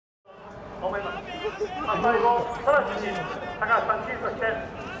思います。最後、直ちに高橋さんチームとして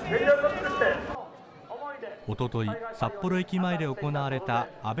全力を尽くして。おととい、札幌駅前で行われた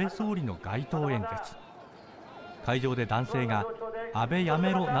安倍総理の街頭演説。会場で男性が安倍や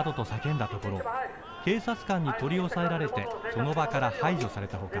めろなどと叫んだところ、警察官に取り押さえられてその場から排除され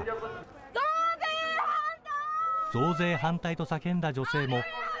たほか、増税反対と叫んだ女性も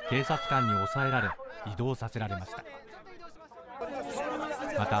警察官に抑えられ移動させられました。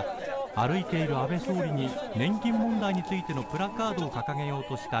また、歩いている安倍総理に年金問題についてのプラカードを掲げよう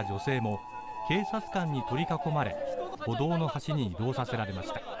とした女性も警察官に取り囲まれ、歩道の端に移動させられま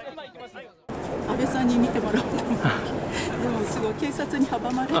した。安倍さんに見てもらおうと思って、でもすごい警察に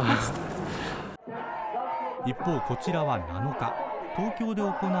阻まれました。一方、こちらは7日、東京で行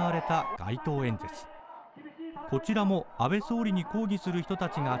われた街頭演説。こちらも安倍総理に抗議する人た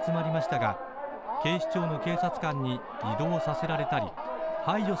ちが集まりましたが、警視庁の警察官に移動させられたり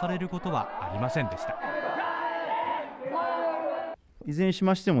排除されることはありませんでした。いずれにし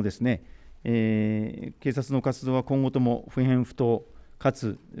ましてもですね、警察の活動は今後とも不偏不党か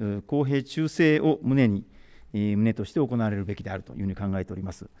つ公平忠誠を旨として行われるべきであるというふうに考えており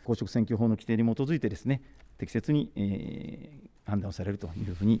ます。公職選挙法の規定に基づいてですね、適切に判断をされるとい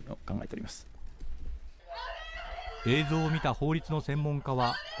うふうに考えております。映像を見た法律の専門家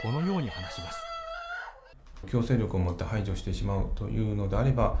はこのように話します。強制力を持って排除してしまうというのであ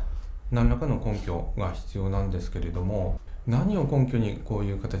れば、何らかの根拠が必要なんですけれども、何を根拠にこう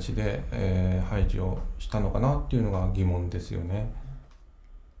いう形で、排除したのかなっていうのが疑問ですよね。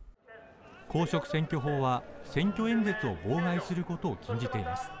公職選挙法は選挙演説を妨害することを禁じてい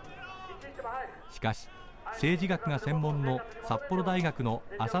ます。しかし、政治学が専門の札幌大学の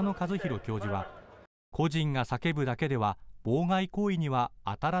浅野和弘教授は、個人が叫ぶだけでは妨害行為には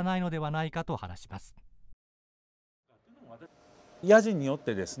当たらないのではないかと話します。ヤジによっ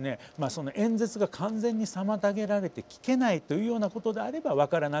てですね、その演説が完全に妨げられて聞けないというようなことであれば分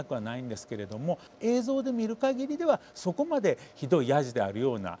からなくはないんですけれども、映像で見る限りではそこまでひどいヤジである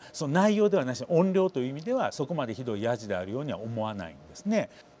ような、その内容ではないし音量という意味ではそこまでひどいヤジであるようには思わないんですね。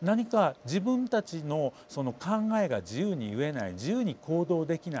何か自分たちのその考えが自由に言えない、自由に行動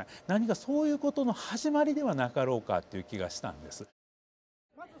できない、何かそういうことの始まりではなかろうかという気がしたんです。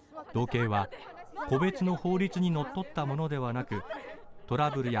道警は個別の法律にのっとったものではなく、トラ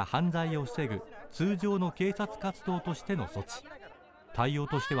ブルや犯罪を防ぐ通常の警察活動としての措置、対応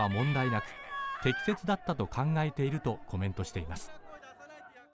としては問題なく適切だったと考えているとコメントしています。